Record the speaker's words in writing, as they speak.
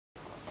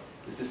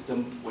The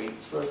system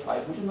waits for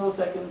 500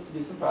 milliseconds to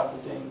do some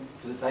processing,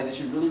 to decide that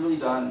you're really, really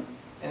done,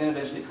 and then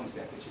eventually it comes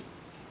back at you.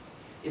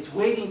 It's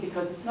waiting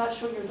because it's not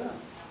sure you're done.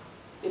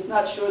 It's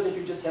not sure that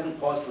you just haven't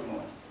paused for a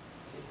moment.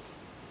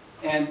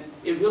 And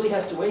it really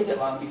has to wait that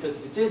long, because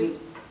if it didn't,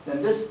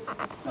 then this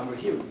number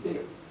here would be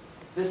bigger.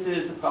 This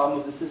is the problem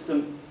of the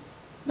system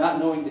not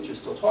knowing that you're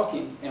still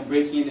talking and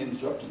breaking in and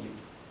interrupting you.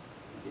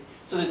 Okay.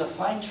 So there's a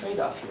fine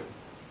trade-off here.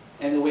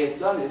 And the way it's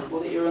done is,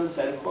 well, they err on the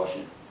side of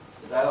caution.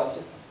 So the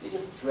dialogues they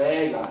just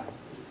drag on.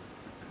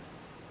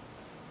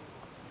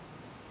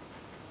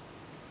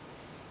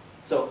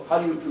 So how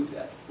do you improve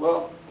that?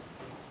 Well,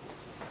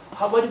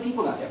 why do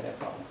people not have that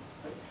problem?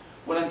 Right?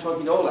 When I'm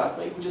talking to Olaf,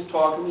 right, we just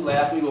talk and we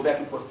laugh and we go back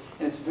and forth.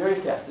 And it's very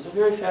fast. There's a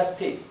very fast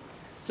pace.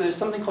 So there's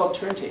something called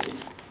turn-taking.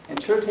 And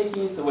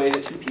turn-taking is the way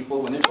that two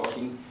people, when they're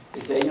talking,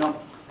 they say, I'm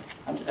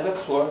at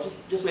the floor,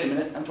 just wait a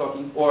minute, I'm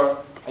talking,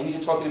 or I need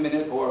to talk in a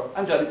minute, or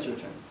I'm done, it's your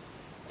turn.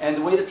 And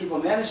the way that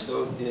people manage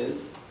those is,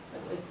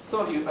 some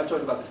of you, I've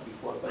talked about this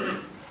before, but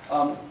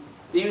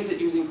they use it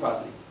using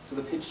prosody. So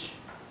the pitch,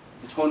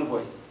 the tone of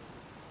voice.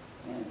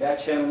 And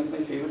back-channeling is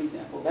my favorite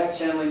example.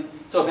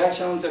 So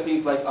back-channelings are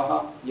things like,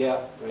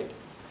 yeah, right.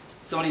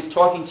 Somebody's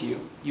talking to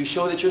you, you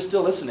show that you're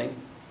still listening,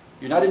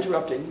 you're not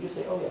interrupting, you just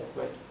say, oh yeah,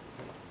 right.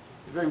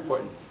 They're very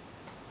important.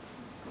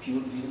 If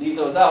you leave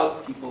those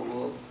out, people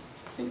will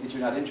think that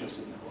you're not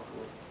interested in the walk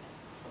away.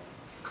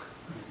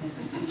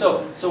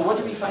 So what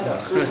did we find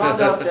out? So we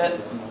found out that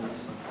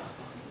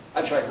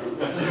I've tried.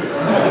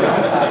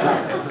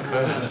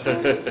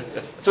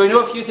 So we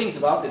know a few things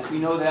about this. We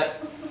know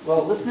that,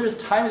 well, listeners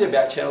time their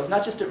back channels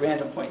not just at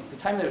random points. They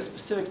time them at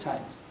specific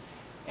times.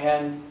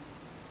 And,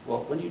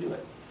 well, when do you do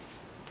it?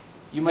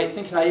 You might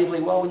think naively,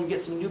 well, when you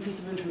get some new piece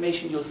of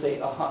information, you'll say,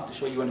 to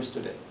show you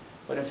understood it.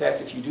 But in fact,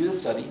 if you do the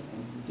study,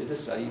 and we did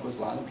the study, it was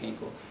long and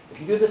painful.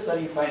 If you do the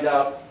study, you find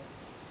out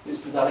there's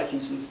prosodic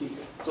cues from the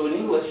speaker. So in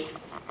English,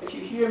 if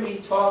you hear me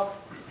talk,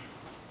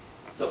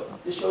 so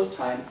this shows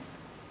time,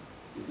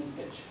 this is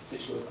pitch.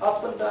 Pitch goes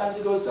up sometimes,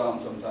 it goes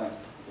down sometimes.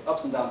 Okay,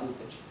 ups and downs of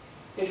the pitch.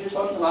 If you're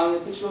talking along,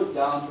 the pitch goes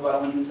down to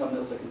about 110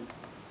 milliseconds.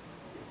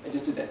 I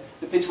just did that.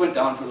 The pitch went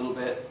down for a little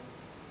bit.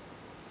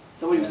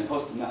 Somebody was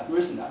supposed to nod.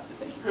 Marissa nodded,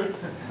 thank you.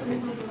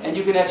 Okay. And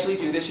you can actually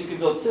do this. You can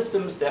build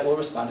systems that will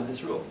respond to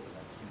this rule.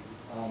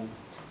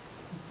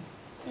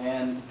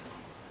 And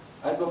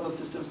I've built those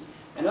systems,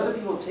 and other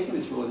people have taken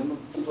this rule and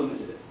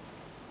implemented it.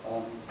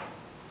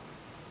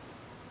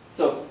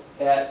 So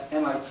at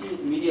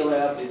MIT, Media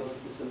Lab, they built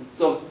a system.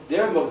 So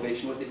their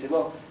motivation was, they said,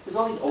 well, there's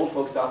all these old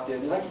folks out there,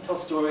 they like to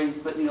tell stories,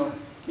 but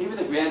maybe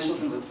the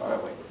grandchildren live far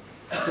away.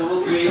 So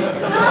we'll create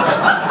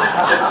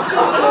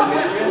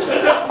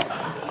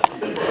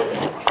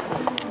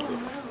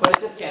But it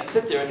just can't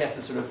sit there, it has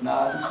to sort of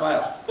nod and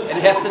smile. And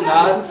it has to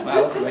nod and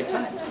smile at the right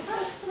time.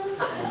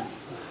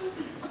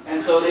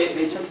 And so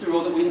they took the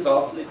rule that we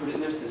developed and they put it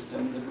in their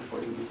system, they're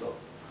reporting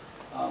results.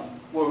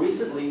 More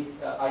recently,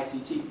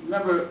 ICT.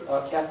 Remember,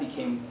 Kathy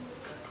came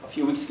a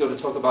few weeks ago to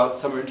talk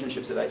about summer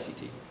internships at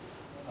ICT.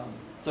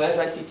 So at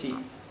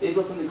ICT, they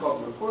built something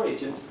called the Rapport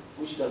Agent,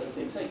 which does the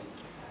same thing.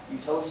 You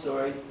tell a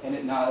story and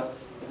it nods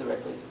at the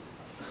right places.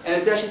 And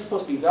it's actually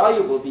supposed to be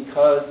valuable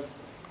because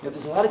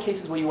there's a lot of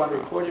cases where you want to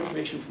record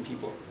information from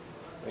people.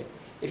 Right?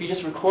 If you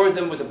just record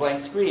them with a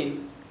blank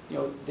screen,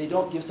 they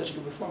don't give such a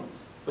good performance.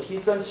 But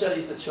he's done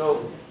studies that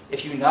show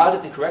if you nod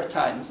at the correct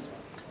times,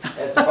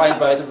 as defined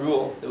by the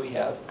rule that we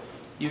have,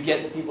 you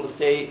get the people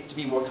to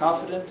be more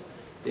confident,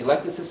 they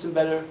like the system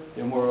better,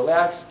 they're more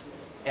relaxed,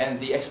 and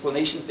the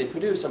explanations they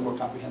produce are more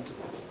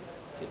comprehensible.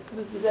 Okay, so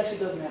this actually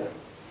does matter.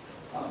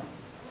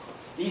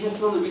 These are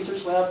still in the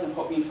research labs. I'm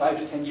hoping in 5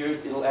 to 10 years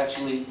it'll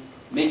actually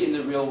make it in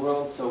the real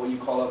world. So when you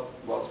call up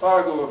Wells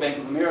Fargo or Bank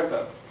of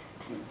America,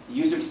 the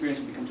user experience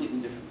will be completely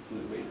different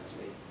from the way it is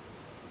today.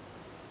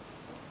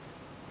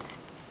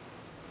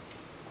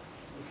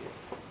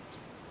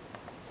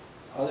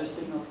 Other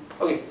signals?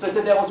 Okay, so I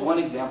said that was one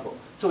example.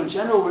 So in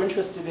general, we're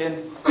interested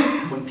in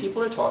when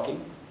people are talking,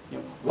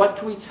 what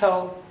can we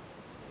tell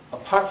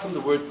apart from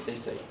the words that they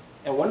say?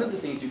 And one of the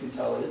things you can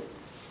tell is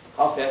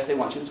how fast they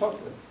want you to talk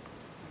to them.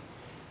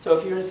 So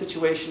if you're in a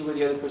situation where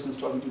the other person's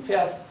talking too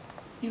fast,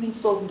 you can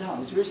slow them down.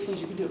 There's various things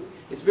you can do.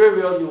 It's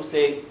very rare you will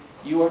say,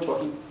 you are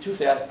talking too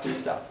fast, please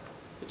stop.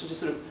 But you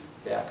just sort of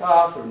back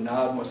off or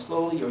nod more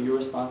slowly, or your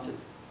responses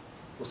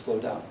will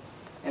slow down.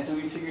 And so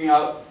we're figuring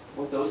out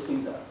what those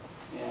things are.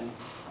 And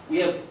we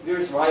have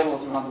various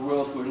rivals around the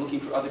world who are looking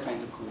for other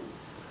kinds of clues.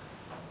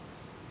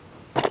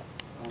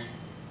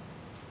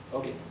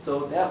 Okay,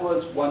 so that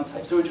was one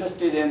type. So we're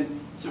interested in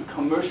sort of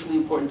commercially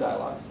important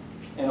dialogues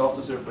and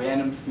also sort of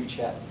random free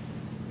chat.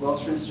 We're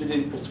also interested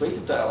in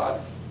persuasive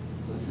dialogues.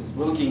 So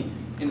we're looking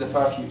in the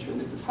far future,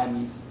 and this is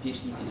Jaime's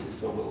PhD thesis,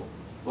 so we'll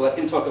let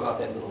him talk about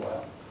that in a little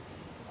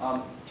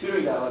while.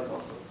 Tutoring dialogues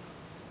also.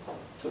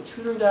 So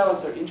tutoring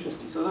dialogues are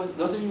interesting. So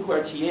those of you who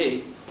are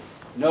TAs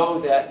know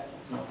that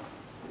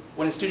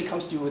when a student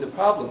comes to you with a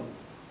problem,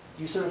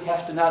 you sort of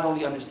have to not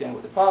only understand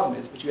what the problem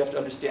is, but you have to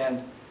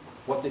understand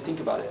what they think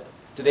about it.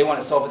 Do they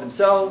want to solve it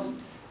themselves?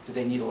 Do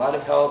they need a lot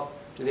of help?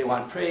 Do they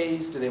want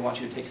praise? Do they want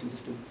you to take some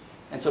distance?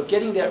 And so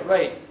getting that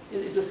right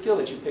is a skill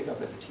that you pick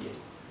up as a TA.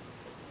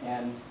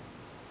 And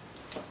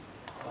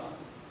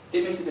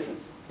it makes a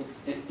difference.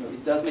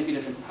 It does make a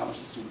difference in how much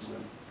the students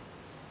learn.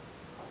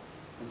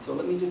 And so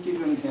let me just give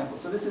you an example.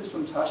 So this is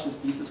from Tasha's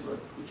thesis work,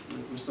 which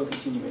we're still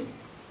continuing.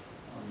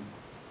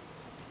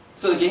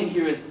 So the game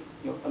here is,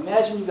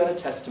 imagine you've got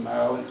a test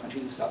tomorrow in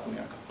countries of South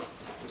America,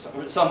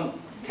 or some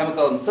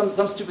chemical, and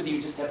some stupid that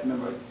you just have to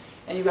memorize.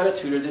 And you've got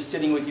a tutor, they're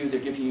sitting with you,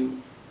 they're giving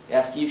you,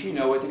 asking if you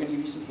know it, they're going to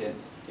give you some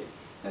hints. Okay.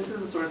 This is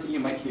the sort of thing you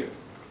might hear.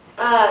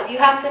 You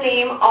have to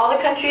name all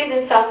the countries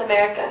in South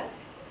America.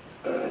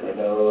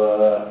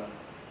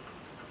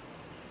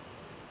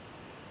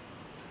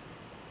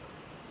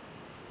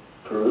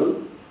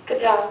 Peru? Good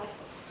job.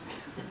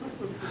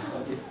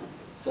 Okay.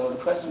 So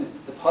the question is,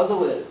 the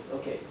puzzle is,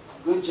 okay,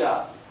 good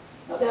job.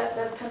 Now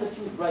that kind of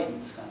seems right in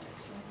this context.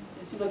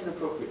 It seems like an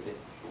appropriate thing.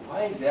 But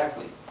why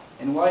exactly?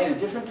 And why in a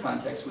different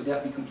context would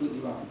that be completely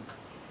wrong?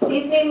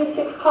 Please name the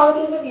 6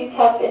 colleges of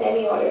UTEP in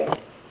any order.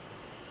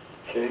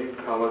 Okay,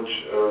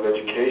 College of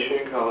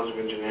Education, College of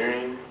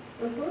Engineering,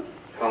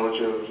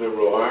 College of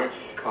Liberal Arts,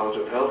 College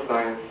of Health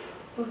Science.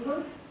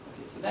 Okay,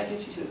 so that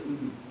gets you says,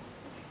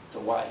 so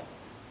why?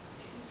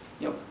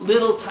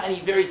 Little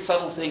tiny, very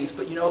subtle things,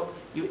 but you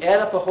add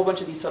up a whole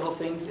bunch of these subtle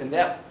things, and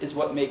that is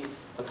what makes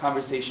a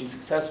conversation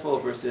successful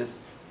versus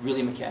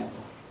really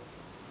mechanical.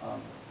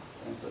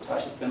 And so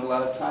Tasha spent a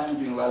lot of time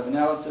doing a lot of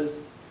analysis,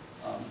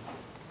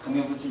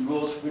 coming up with some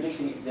rules for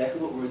predicting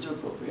exactly what words are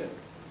appropriate.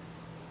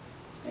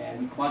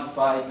 And we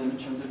quantified them in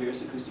terms of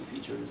various acoustic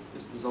features.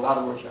 There's a lot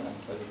of work here I'm going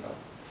to tell you about.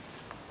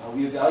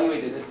 We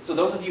evaluated it. So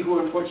those of you who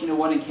were in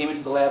 1401 and came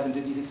into the lab and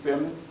did these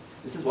experiments,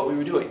 this is what we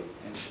were doing.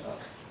 And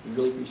we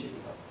really appreciate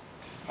your help.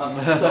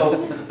 So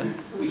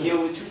we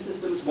came with 2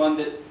 systems, one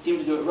that seemed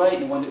to do it right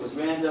and one that was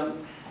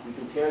random. We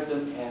compared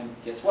them, and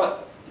guess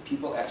what? The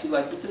people actually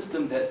liked the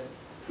system that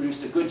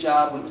produced a good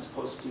job when it was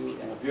supposed to,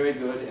 and a very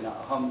good, and a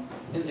hum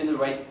in the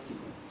right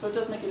sequence. So it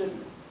does make a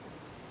difference.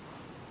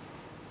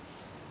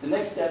 The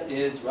next step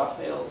is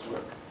Raphael's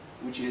work,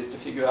 which is to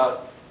figure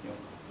out,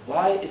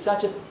 why. It's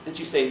not just that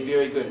you say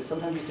very good.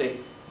 Sometimes you say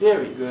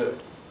very good,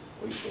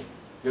 or you say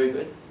very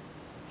good.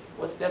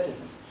 What's that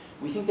difference?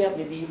 We think that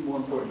may be even more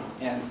important,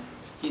 and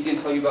he's going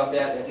to tell you about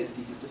that at his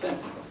thesis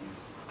defense.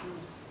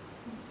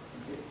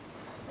 Okay.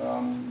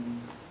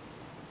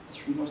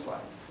 3 more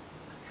slides.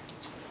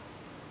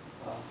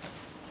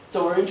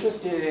 So we're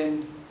interested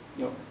in,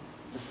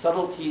 the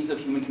subtleties of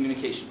human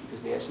communication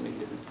because they actually make a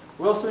difference.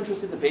 We're also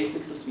interested in the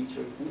basics of speech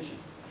recognition.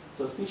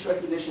 So speech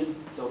recognition.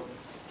 So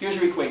here's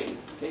your equation.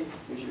 Okay.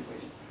 Here's your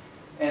equation.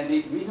 And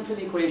the reason for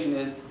the equation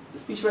is the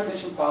speech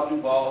recognition problem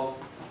involves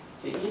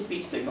taking a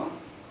speech signal,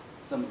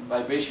 some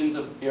vibrations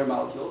of air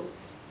molecules,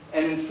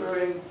 and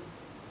inferring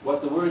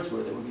what the words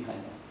were that were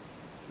behind that.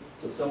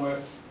 So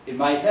somewhere in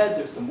my head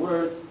there's some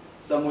words,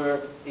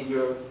 somewhere in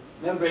your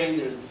membrane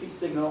there's a speech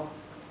signal,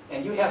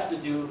 and you have to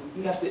do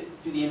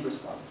the inverse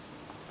problem.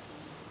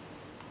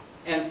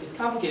 And it's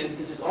complicated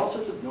because there's all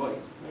sorts of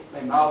noise. Right?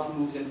 My mouth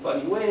moves in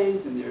funny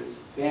ways, and there's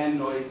fan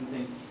noise and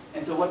things.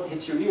 And so what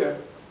hits your ear,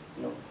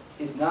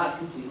 is not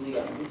completely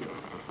unambiguous.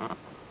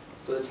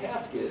 So the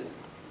task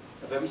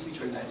of every speech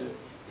recognizer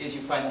is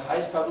you find the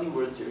highest probability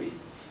word series,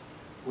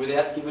 where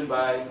that's given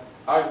by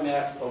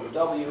argmax over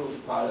W, the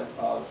product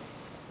of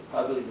the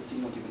probability of the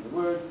signal given the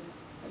words,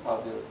 and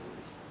probability of the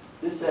words.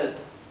 This says,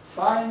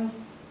 find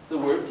the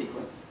word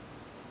sequence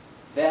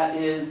that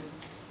is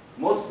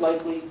most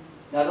likely,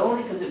 not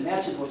only because it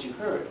matches what you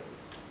heard,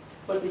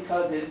 but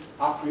because it's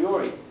a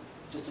priori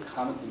just a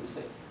common thing to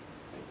say.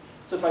 Right?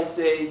 So if I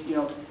say,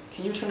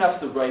 can you turn off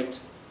the right?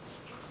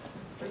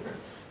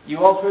 You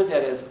all heard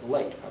that as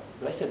light, probably,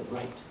 but I said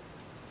right.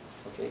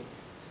 Okay?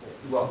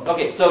 Well,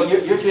 okay, so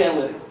you're too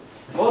analytical.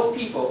 Most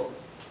people,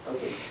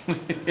 okay,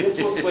 this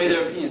will sway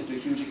their opinions to a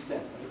huge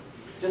extent. Right?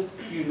 Just,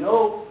 you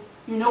know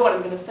what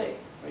I'm going to say.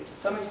 Right?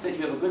 To some extent,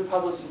 you have a good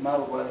probabilistic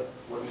model of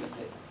what I'm going to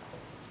say.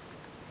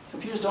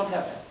 Computers don't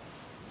have that.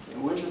 Okay?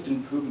 We're interested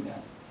in proving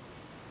that.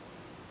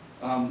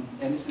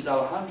 And this is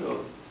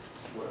Alejandro's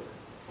work.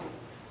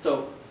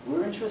 So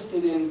we're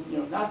interested in,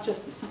 not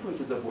just the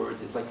sequences of words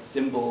as like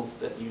symbols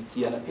that you'd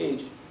see on a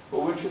page,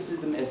 but we're interested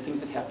in them as things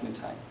that happen in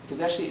time.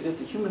 Because actually, it is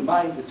the human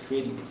mind that's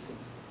creating these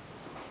things.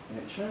 And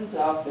it turns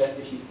out that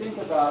if you think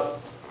about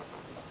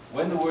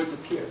when the words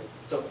appear,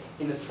 so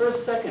in the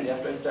first second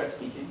after I start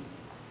speaking,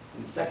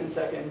 in the second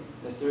second,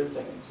 the third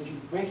second, so if you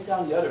break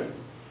down the utterance,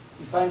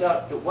 you find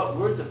out that what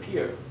words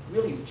appear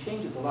really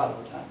changes a lot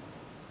over time.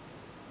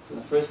 So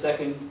in the first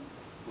second,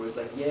 words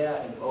like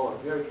yeah and oh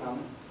are very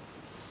common.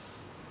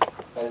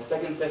 By the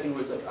second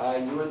words like I,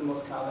 you are the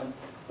most common.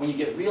 When you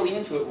get really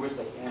into it, words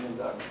like and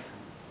the.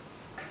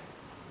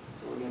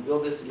 So we're going to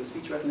build this into a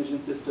speech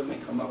recognition system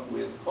and come up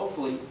with,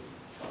 hopefully,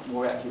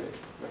 more accurate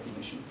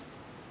recognition.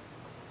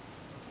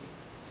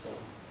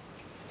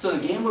 So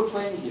the game we're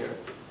playing here,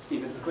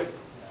 Steve, is quick.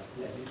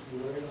 Yeah, do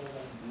you worry all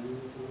about the meaning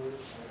of the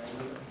words?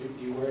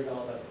 Do you worry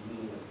all about the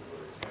meaning of the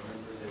words? I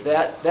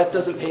remember That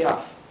doesn't pay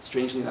off,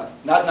 strangely enough.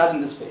 Not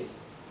in this phase.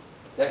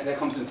 That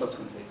comes in a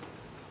subsequent phase.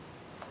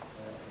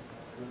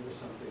 remember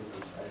something.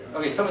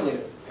 Okay, tell me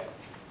later.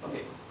 Yeah.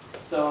 Okay,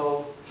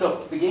 so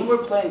the game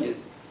we're playing is,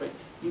 right,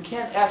 you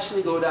can't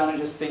actually go down and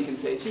just think and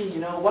say, gee,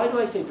 why do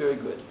I say very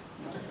good?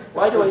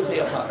 Why do I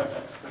say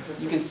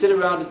You can sit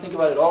around and think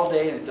about it all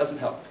day and it doesn't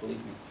help, believe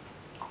me.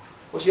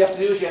 What you have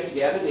to do is you have to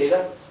gather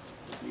data.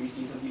 So here you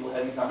see some people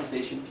having a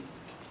conversation.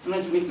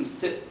 Sometimes we make them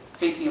sit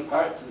facing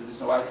apart so that there's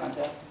no eye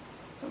contact.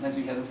 Sometimes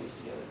we have them face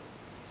together.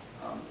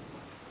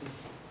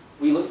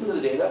 We listen to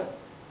the data.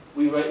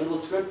 We write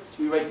little scripts.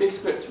 We write big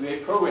scripts. We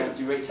write programs.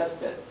 We write test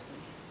beds.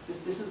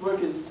 This work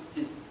is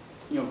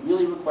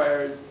really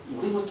requires,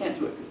 linguists can't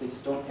do it because they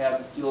just don't have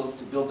the skills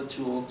to build the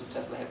tools to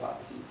test the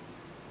hypotheses.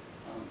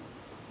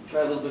 We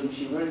try a little bit of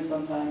machine learning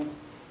sometimes,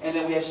 and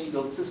then we actually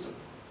build a system.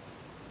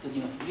 Because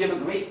if you have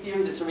a great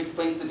theory that sort of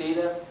explains the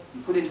data,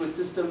 you put it into a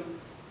system,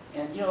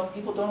 and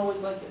people don't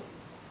always like it.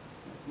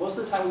 Most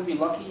of the time we'd be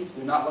lucky. If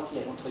they're not lucky,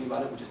 I don't tell you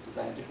about it. We'll just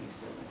design a different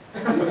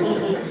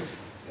experiment.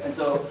 And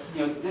so,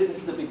 this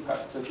is a big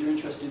part. So if you're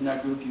interested in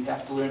our group, you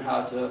have to learn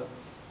how to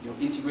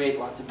integrate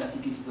lots of messy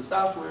pieces of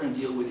software and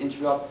deal with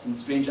interrupts and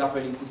strange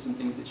operating system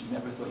things that you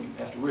never thought you'd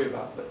have to worry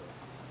about.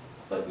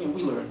 But we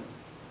learn.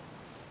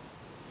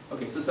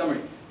 Okay, so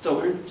summary. So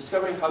we're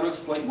discovering how to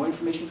exploit more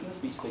information from the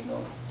speech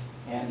signal.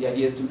 And the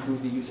idea is to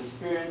improve the user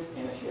experience.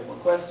 And if you have more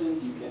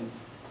questions, you can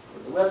go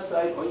to the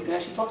website, or you can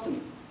actually talk to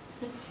me.